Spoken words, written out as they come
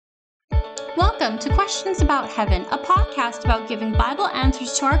Welcome to Questions About Heaven, a podcast about giving Bible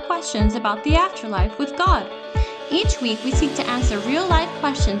answers to our questions about the afterlife with God. Each week, we seek to answer real-life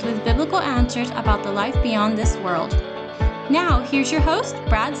questions with biblical answers about the life beyond this world. Now, here's your host,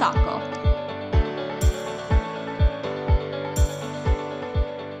 Brad Zockel.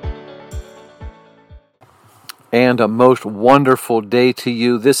 And a most wonderful day to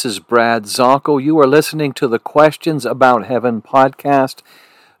you. This is Brad Zockel. You are listening to the Questions About Heaven podcast,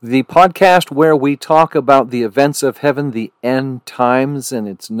 the podcast where we talk about the events of heaven, the end times, and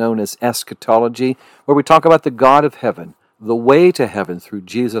it's known as eschatology, where we talk about the God of heaven, the way to heaven through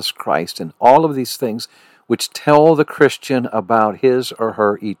Jesus Christ, and all of these things which tell the Christian about his or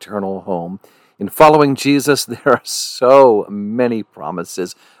her eternal home. In following Jesus, there are so many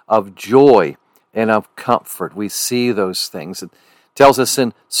promises of joy and of comfort. We see those things. It tells us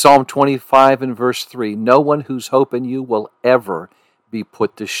in Psalm 25 and verse 3, no one whose hope in you will ever be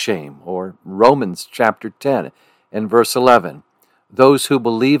put to shame. Or Romans chapter 10 and verse 11, those who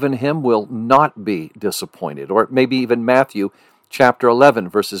believe in him will not be disappointed. Or maybe even Matthew chapter 11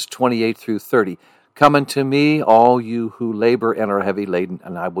 verses 28 through 30, come unto me, all you who labor and are heavy laden,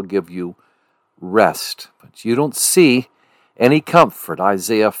 and I will give you rest. But you don't see any comfort.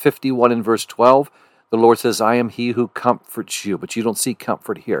 Isaiah 51 and verse 12, the Lord says, I am he who comforts you. But you don't see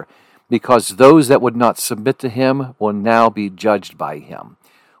comfort here, because those that would not submit to him will now be judged by him.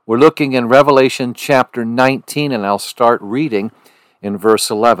 We're looking in Revelation chapter 19, and I'll start reading in verse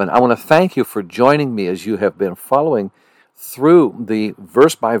 11. I want to thank you for joining me as you have been following through the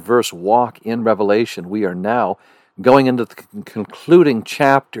verse-by-verse walk in Revelation. We are now going into the concluding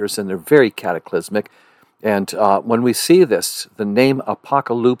chapters, and they're very cataclysmic. And when we see this, the name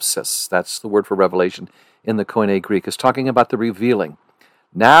apocalypsis, that's the word for revelation in the Koine Greek, is talking about the revealing.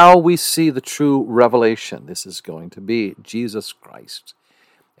 Now we see the true revelation. This is going to be Jesus Christ.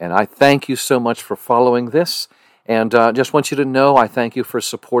 And I thank you so much for following this. And just want you to know, I thank you for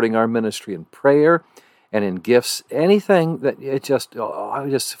supporting our ministry in prayer and in gifts. Anything that I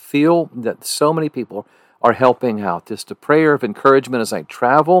just feel that so many people are helping out. Just a prayer of encouragement as I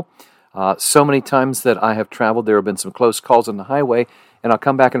travel. So many times that I have traveled, there have been some close calls on the highway, and I'll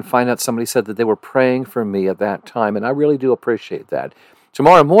come back and find out somebody said that they were praying for me at that time, and I really do appreciate that.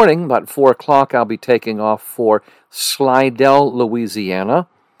 Tomorrow morning, about 4 o'clock, I'll be taking off for Slidell, Louisiana,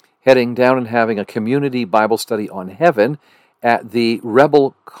 heading down and having a community Bible study on heaven at the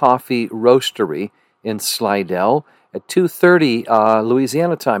Rebel Coffee Roastery in Slidell at 2:30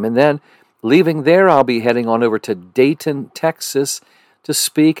 Louisiana time. And then leaving there, I'll be heading on over to Dayton, Texas, to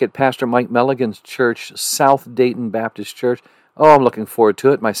speak at Pastor Mike Milligan's church, South Dayton Baptist Church. Oh, I'm looking forward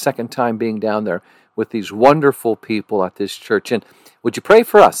to it. My second time being down there with these wonderful people at this church. And would you pray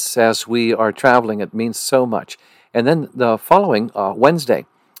for us as we are traveling? It means so much. And then the following Wednesday,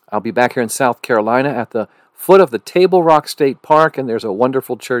 I'll be back here in South Carolina at the foot of the Table Rock State Park, and there's a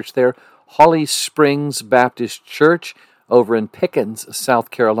wonderful church there, Holly Springs Baptist Church over in Pickens,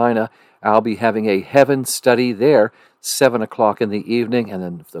 South Carolina. I'll be having a heaven study there, 7 o'clock in the evening, and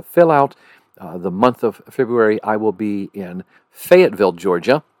then to fill out the month of February, I will be in Fayetteville,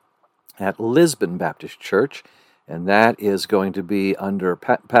 Georgia, at Lisbon Baptist Church, and that is going to be under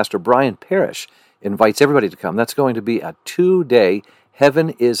Pastor Brian Parrish invites everybody to come. That's going to be a 2-day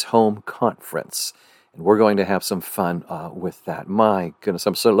Heaven is Home conference, and we're going to have some fun with that. My goodness,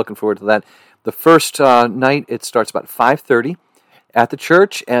 I'm so looking forward to that. The first night, it starts about 5:30 at the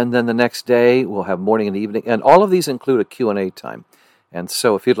church, and then the next day we'll have morning and evening, and all of these include a Q&A time. And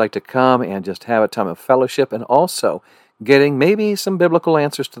so if you'd like to come and just have a time of fellowship and also getting maybe some biblical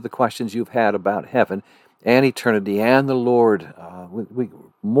answers to the questions you've had about heaven and eternity and the Lord, we're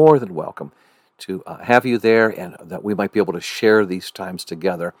more than welcome to have you there, and that we might be able to share these times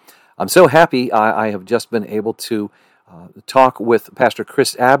together. I'm so happy I have just been able to talk with Pastor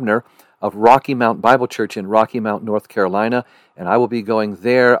Chris Abner of Rocky Mount Bible Church in Rocky Mount, North Carolina, and I will be going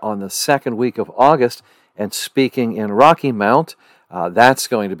there on the second week of August and speaking in Rocky Mount. That's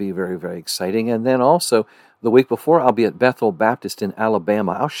going to be very, very exciting. And then also, the week before, I'll be at Bethel Baptist in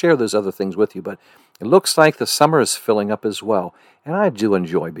Alabama. I'll share those other things with you, but it looks like the summer is filling up as well. And I do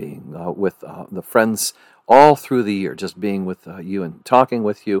enjoy being with the friends all through the year, just being with you and talking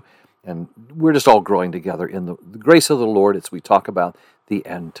with you. And we're just all growing together in the grace of the Lord as we talk about the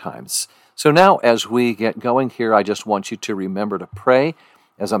end times. So now, as we get going here, I just want you to remember to pray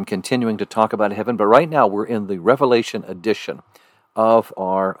as I'm continuing to talk about heaven. But right now, we're in the Revelation edition of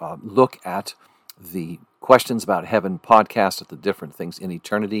our look at the Questions About Heaven podcast, at the different things in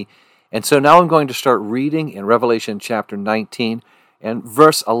eternity. And so now I'm going to start reading in Revelation chapter 19 and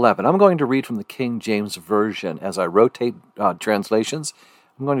verse 11. I'm going to read from the King James Version as I rotate translations.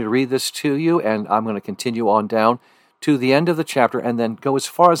 I'm going to read this to you, and I'm going to continue on down to the end of the chapter and then go as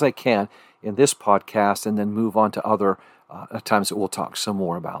far as I can in this podcast and then move on to other times that we'll talk some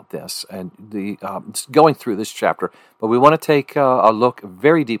more about this and going through this chapter. But we want to take a look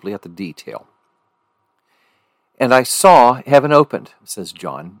very deeply at the detail. And I saw heaven opened, says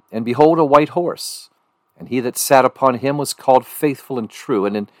John, and behold, a white horse. And he that sat upon him was called Faithful and True,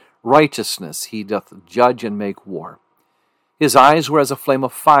 and in righteousness he doth judge and make war. His eyes were as a flame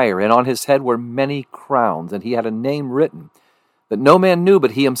of fire, and on his head were many crowns, and he had a name written that no man knew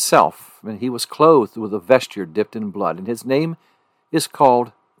but he himself. And he was clothed with a vesture dipped in blood, and his name is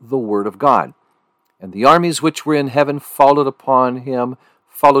called the Word of God. And the armies which were in heaven followed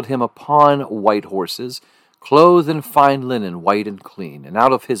him upon white horses, clothed in fine linen, white and clean. And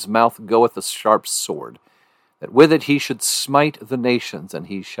out of his mouth goeth a sharp sword, that with it he should smite the nations, and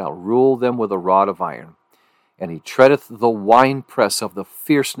he shall rule them with a rod of iron. And he treadeth the winepress of the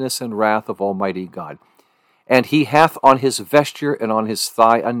fierceness and wrath of Almighty God. And he hath on his vesture and on his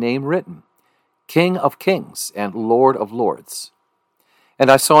thigh a name written, King of Kings and Lord of Lords.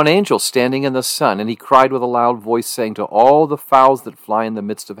 And I saw an angel standing in the sun, and he cried with a loud voice, saying to all the fowls that fly in the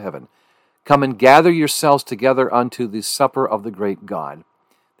midst of heaven, Come and gather yourselves together unto the supper of the great God,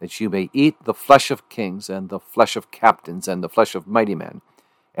 that you may eat the flesh of kings, and the flesh of captains, and the flesh of mighty men,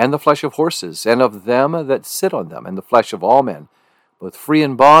 and the flesh of horses, and of them that sit on them, and the flesh of all men, both free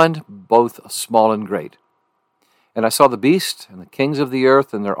and bond, both small and great. And I saw the beast, and the kings of the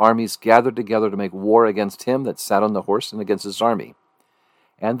earth, and their armies gathered together to make war against him that sat on the horse, and against his army.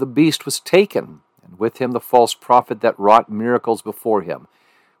 And the beast was taken, and with him the false prophet that wrought miracles before him,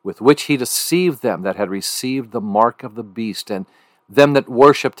 with which he deceived them that had received the mark of the beast, and them that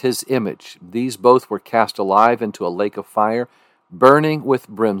worshipped his image. These both were cast alive into a lake of fire, burning with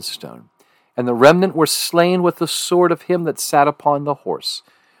brimstone. And the remnant were slain with the sword of him that sat upon the horse,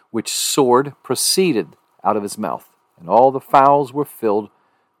 which sword proceeded out of his mouth. And all the fowls were filled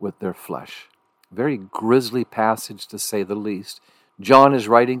with their flesh. Very grisly passage, to say the least. John is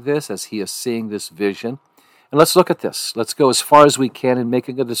writing this as he is seeing this vision. And let's look at this. Let's go as far as we can in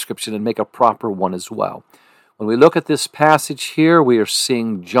making a description and make a proper one as well. When we look at this passage here, we are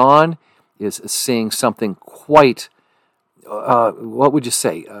seeing John is seeing something quite, what would you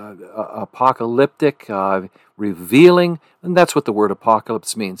say, apocalyptic, revealing, and that's what the word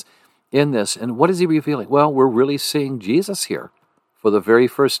apocalypse means in this. And what is he revealing? Well, we're really seeing Jesus here for the very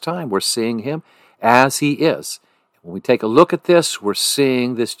first time. We're seeing him as he is. When we take a look at this, we're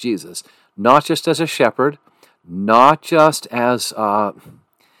seeing this Jesus, not just as a shepherd, not just as a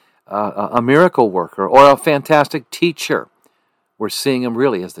miracle worker or a fantastic teacher. We're seeing him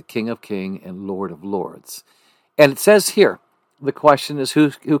really as the King of Kings and Lord of Lords. And it says here, the question is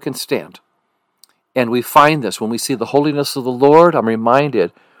who can stand? And we find this when we see the holiness of the Lord. I'm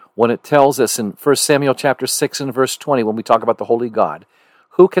reminded when it tells us in 1 Samuel chapter 6 and verse 20, when we talk about the holy God.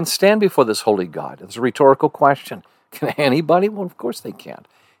 Who can stand before this holy God? It's a rhetorical question. Can anybody? Well, of course they can't,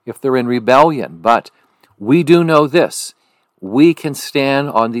 if they're in rebellion. But we do know this. We can stand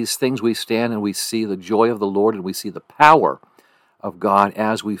on these things. We stand and we see the joy of the Lord, and we see the power of God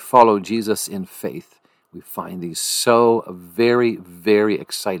as we follow Jesus in faith. We find these so very, very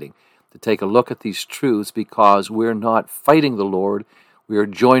exciting to take a look at these truths, because we're not fighting the Lord. We are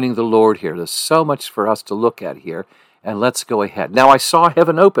joining the Lord here. There's so much for us to look at here, and let's go ahead. Now I saw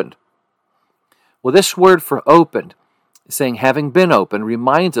heaven opened. Well, this word for opened, saying having been opened,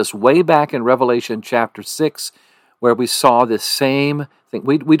 reminds us way back in Revelation chapter 6, where we saw this same thing.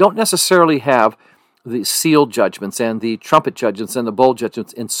 We don't necessarily have the seal judgments and the trumpet judgments and the bowl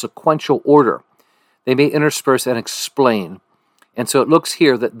judgments in sequential order. They may intersperse and explain. And so it looks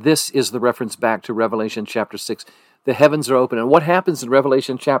here that this is the reference back to Revelation chapter 6. The heavens are open. And what happens in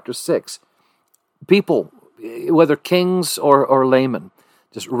Revelation chapter 6? People, whether kings or laymen,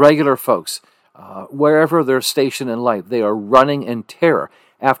 just regular folks, wherever they're stationed in life, they are running in terror.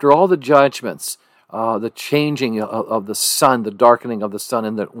 After all the judgments, the changing of the sun, the darkening of the sun,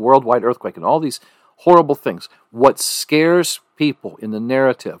 and the worldwide earthquake, and all these horrible things, what scares people in the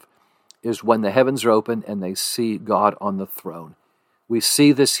narrative is when the heavens are open and they see God on the throne. We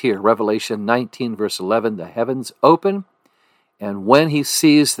see this here, Revelation 19, verse 11, the heavens open, and when he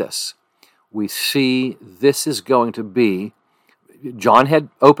sees this, we see this is going to be, John had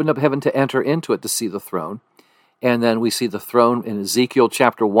opened up heaven to enter into it to see the throne, and then we see the throne in Ezekiel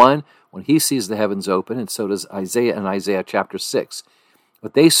chapter 1, when he sees the heavens open, and so does Isaiah in Isaiah chapter 6.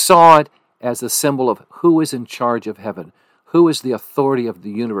 But they saw it as a symbol of who is in charge of heaven, who is the authority of the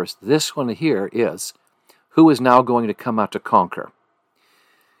universe. This one here is who is now going to come out to conquer.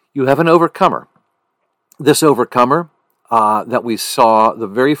 You have an overcomer. This overcomer that we saw the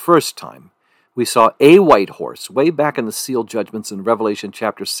very first time. We saw a white horse way back in the seal judgments in Revelation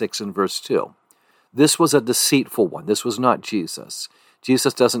chapter 6 and verse 2. This was a deceitful one. This was not Jesus.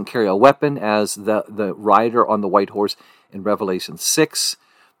 Jesus doesn't carry a weapon as the rider on the white horse in Revelation 6,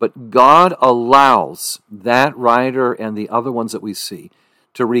 but God allows that rider and the other ones that we see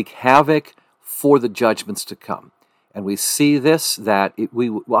to wreak havoc for the judgments to come. And we see this, I'll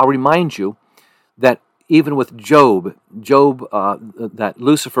remind you that even with Job, that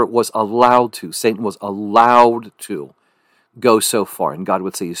Lucifer was allowed to, Satan was allowed to go so far, and God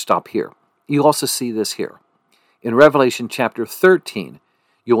would say, you stop here. You also see this here. In Revelation chapter 13,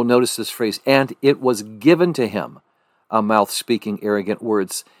 you will notice this phrase, and it was given to him, a mouth speaking arrogant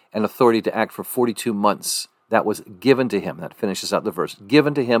words, and authority to act for 42 months. That was given to him. That finishes out the verse.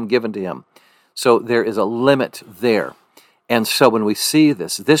 Given to him, given to him. So there is a limit there. And so when we see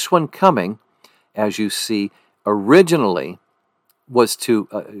this one coming, as you see, originally was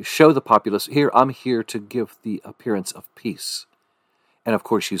to show the populace, here, I'm here to give the appearance of peace. And of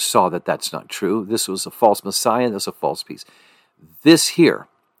course you saw that that's not true. This was a false Messiah, this was a false peace. This here,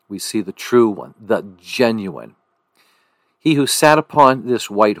 we see the true one, the genuine. He who sat upon this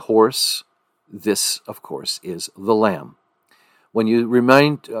white horse, this, of course, is the Lamb. When you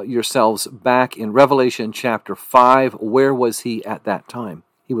remind yourselves back in Revelation chapter 5, where was he at that time?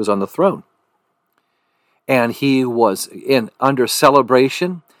 He was on the throne. And he was under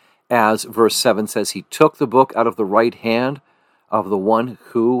celebration, as verse 7 says, he took the book out of the right hand of the one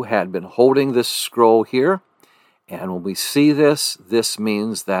who had been holding this scroll here. And when we see this, this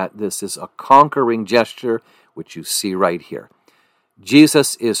means that this is a conquering gesture, which you see right here.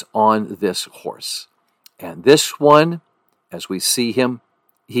 Jesus is on this horse. And this one, as we see him,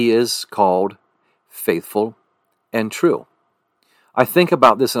 he is called faithful and true. I think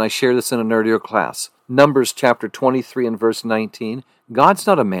about this, and I shared this in an earlier class. Numbers chapter 23 and verse 19. God's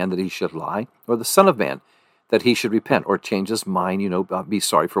not a man that he should lie, or the son of man that he should repent, or change his mind, be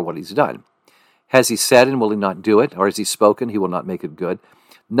sorry for what he's done. Has he said, and will he not do it? Or has he spoken, he will not make it good?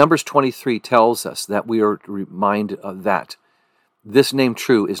 Numbers 23 tells us that we are reminded of that. This name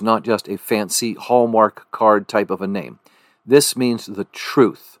true is not just a fancy Hallmark card type of a name. This means the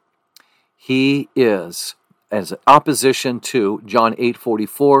truth. He is, as opposition to John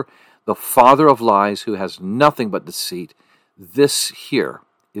 8:44, the father of lies who has nothing but deceit. This here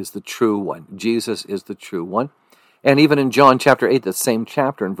is the true one. Jesus is the true one. And even in John chapter 8, the same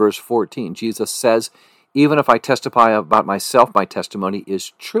chapter in verse 14, Jesus says, even if I testify about myself, my testimony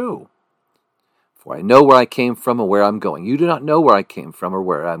is true. For I know where I came from and where I'm going. You do not know where I came from or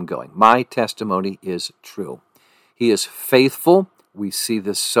where I'm going. My testimony is true. He is faithful. We see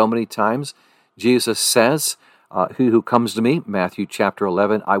this so many times. Jesus says, he who comes to me, Matthew chapter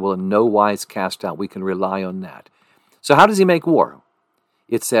 11, I will in no wise cast out. We can rely on that. So how does he make war?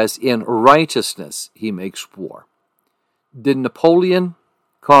 It says, in righteousness he makes war. Did Napoleon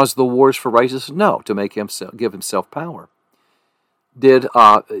cause the wars for righteousness? No, to make himself, give himself power. Did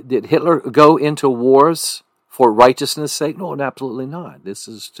Hitler go into wars for righteousness' sake? No, absolutely not. This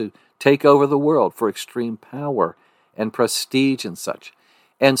is to take over the world for extreme power and prestige and such.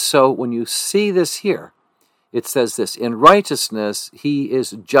 And so when you see this here, it says this, in righteousness he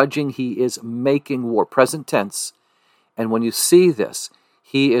is judging, he is making war, present tense. And when you see this,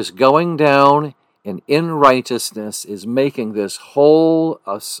 he is going down and in righteousness is making this whole,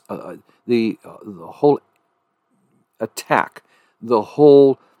 the whole attack, the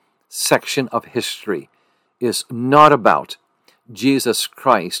whole section of history is not about Jesus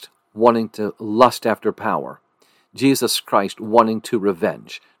Christ wanting to lust after power, Jesus Christ wanting to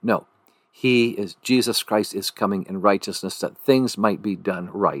revenge. No, Jesus Christ is coming in righteousness that things might be done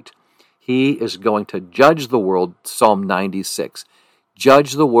right. He is going to judge the world, Psalm 96,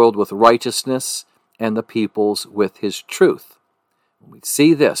 judge the world with righteousness and the peoples with his truth. When we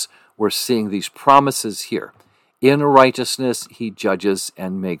see this, we're seeing these promises here. In righteousness, he judges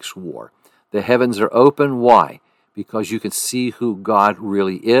and makes war. The heavens are open. Why? Because you can see who God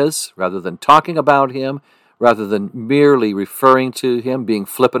really is, rather than talking about him, rather than merely referring to him, being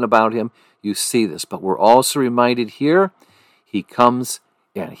flippant about him. You see this. But we're also reminded here, he comes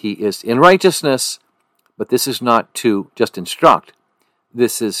and he is in righteousness, but this is not to just instruct.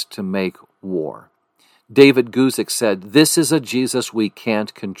 This is to make war. David Guzik said, this is a Jesus we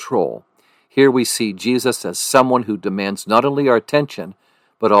can't control. Here we see Jesus as someone who demands not only our attention,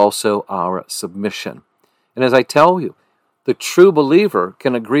 but also our submission. And as I tell you, the true believer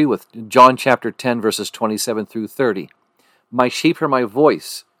can agree with John chapter 10, verses 27 through 30. My sheep hear my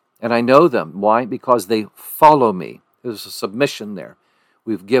voice, and I know them. Why? Because they follow me. There's a submission there.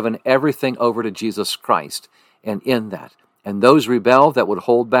 We've given everything over to Jesus Christ, and in that. And those rebel that would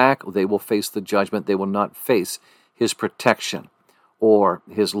hold back, they will face the judgment. They will not face his protection or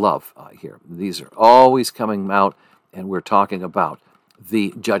his love here. These are always coming out, and we're talking about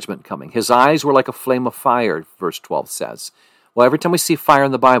the judgment coming. His eyes were like a flame of fire, verse 12 says. Well, every time we see fire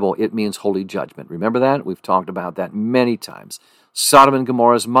in the Bible, it means holy judgment. Remember that? We've talked about that many times. Sodom and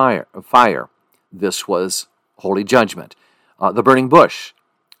Gomorrah's fire, this was holy judgment. The burning bush,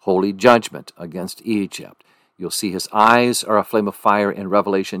 holy judgment against Egypt. You'll see his eyes are a flame of fire in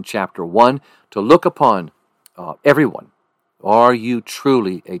Revelation chapter 1 to look upon everyone. Are you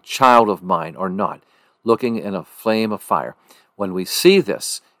truly a child of mine or not? Looking in a flame of fire. When we see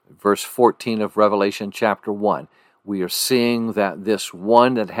this, verse 14 of Revelation chapter 1, we are seeing that this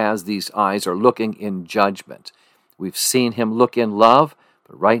one that has these eyes are looking in judgment. We've seen him look in love,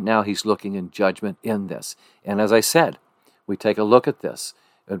 but right now he's looking in judgment in this. And as I said, we take a look at this.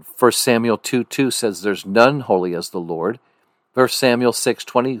 1 Samuel 2:2 says, there's none holy as the Lord. 1 Samuel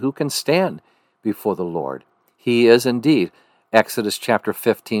 6:20, who can stand before the Lord? He is indeed, Exodus chapter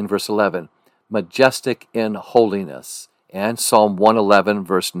 15, verse 11, majestic in holiness. And Psalm 111,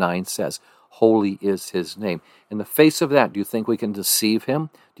 verse 9 says, holy is his name. In the face of that, do you think we can deceive him?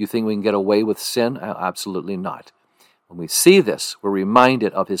 Do you think we can get away with sin? Absolutely not. When we see this, we're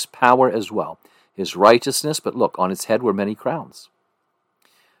reminded of his power as well, his righteousness, but look, on his head were many crowns.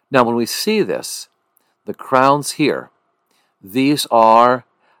 Now, when we see this, the crowns here, these are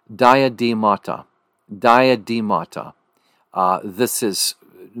diademata. Diademata. This is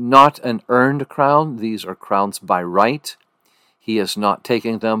not an earned crown. These are crowns by right. He is not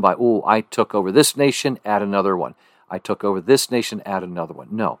taking them by, I took over this nation, add another one. I took over this nation, add another one.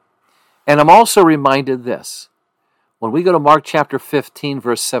 No. And I'm also reminded this. When we go to Mark chapter 15,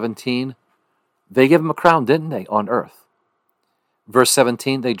 verse 17, they gave him a crown, didn't they, on earth? Verse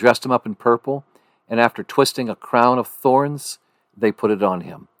 17, they dressed him up in purple, and after twisting a crown of thorns, they put it on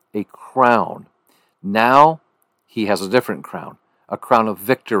him. A crown. Now, he has a different crown, a crown of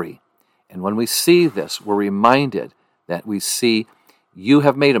victory. And when we see this, we're reminded that we see, you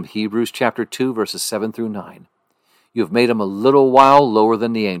have made him, Hebrews chapter 2, verses 7 through 9. You have made him a little while lower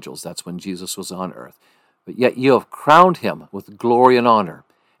than the angels. That's when Jesus was on earth. But yet you have crowned him with glory and honor,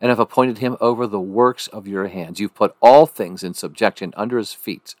 and have appointed him over the works of your hands. You've put all things in subjection under his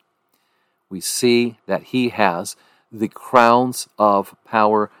feet. We see that he has the crowns of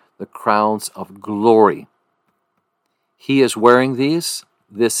power, the crowns of glory. He is wearing these.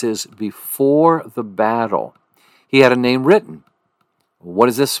 This is before the battle. He had a name written. What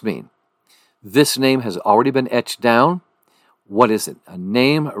does this mean? This name has already been etched down. What is it? A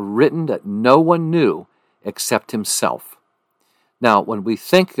name written that no one knew except himself. Now, when we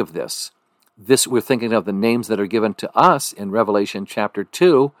think of this, we're thinking of the names that are given to us in Revelation chapter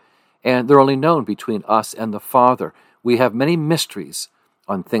 2, and they're only known between us and the Father. We have many mysteries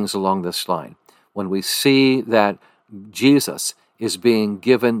on things along this line. When we see that Jesus is being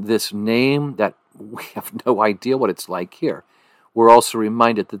given this name that we have no idea what it's like here, we're also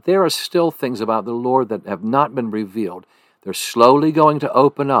reminded that there are still things about the Lord that have not been revealed. They're slowly going to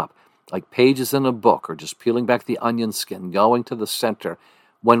open up, like pages in a book, or just peeling back the onion skin, going to the center.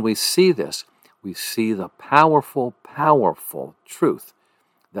 When we see this, we see the powerful, powerful truth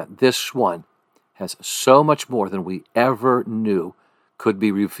that this one has so much more than we ever knew could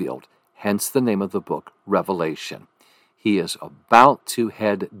be revealed. Hence the name of the book, Revelation. He is about to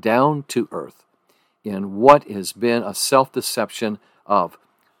head down to earth in what has been a self-deception of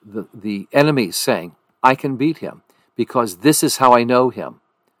the enemy saying, I can beat him because this is how I know him.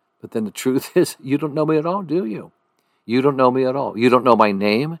 But then the truth is, you don't know me at all, do you? You don't know me at all. You don't know my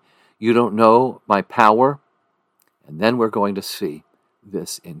name. You don't know my power. And then we're going to see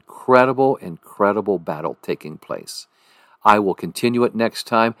this incredible, incredible battle taking place. I will continue it next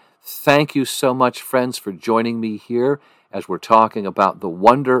time. Thank you so much, friends, for joining me here as we're talking about the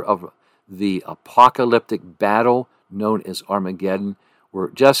wonder of the apocalyptic battle known as Armageddon. We're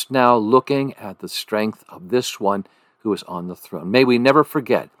just now looking at the strength of this one who is on the throne. May we never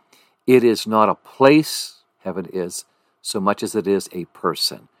forget, it is not a place, heaven is, so much as it is a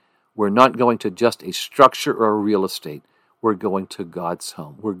person. We're not going to just a structure or a real estate. We're going to God's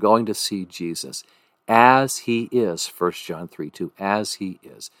home. We're going to see Jesus as he is, 1 John 3:2, as he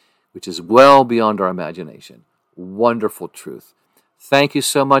is, which is well beyond our imagination. Wonderful truth. Thank you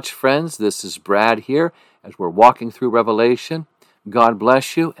so much, friends. This is Brad here as we're walking through Revelation. God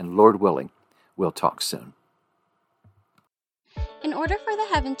bless you, and Lord willing, we'll talk soon. In order for the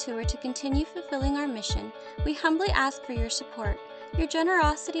Heaven Tour to continue fulfilling our mission, we humbly ask for your support. Your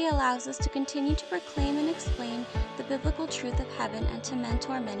generosity allows us to continue to proclaim and explain the biblical truth of heaven and to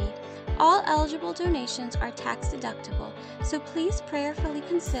mentor many. All eligible donations are tax deductible, so please prayerfully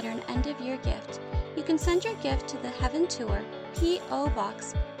consider an end-of-year gift. You can send your gift to the Heaven Tour, P.O.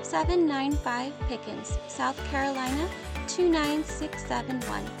 Box 795 Pickens, South Carolina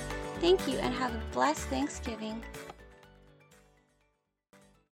 29671. Thank you and have a blessed Thanksgiving.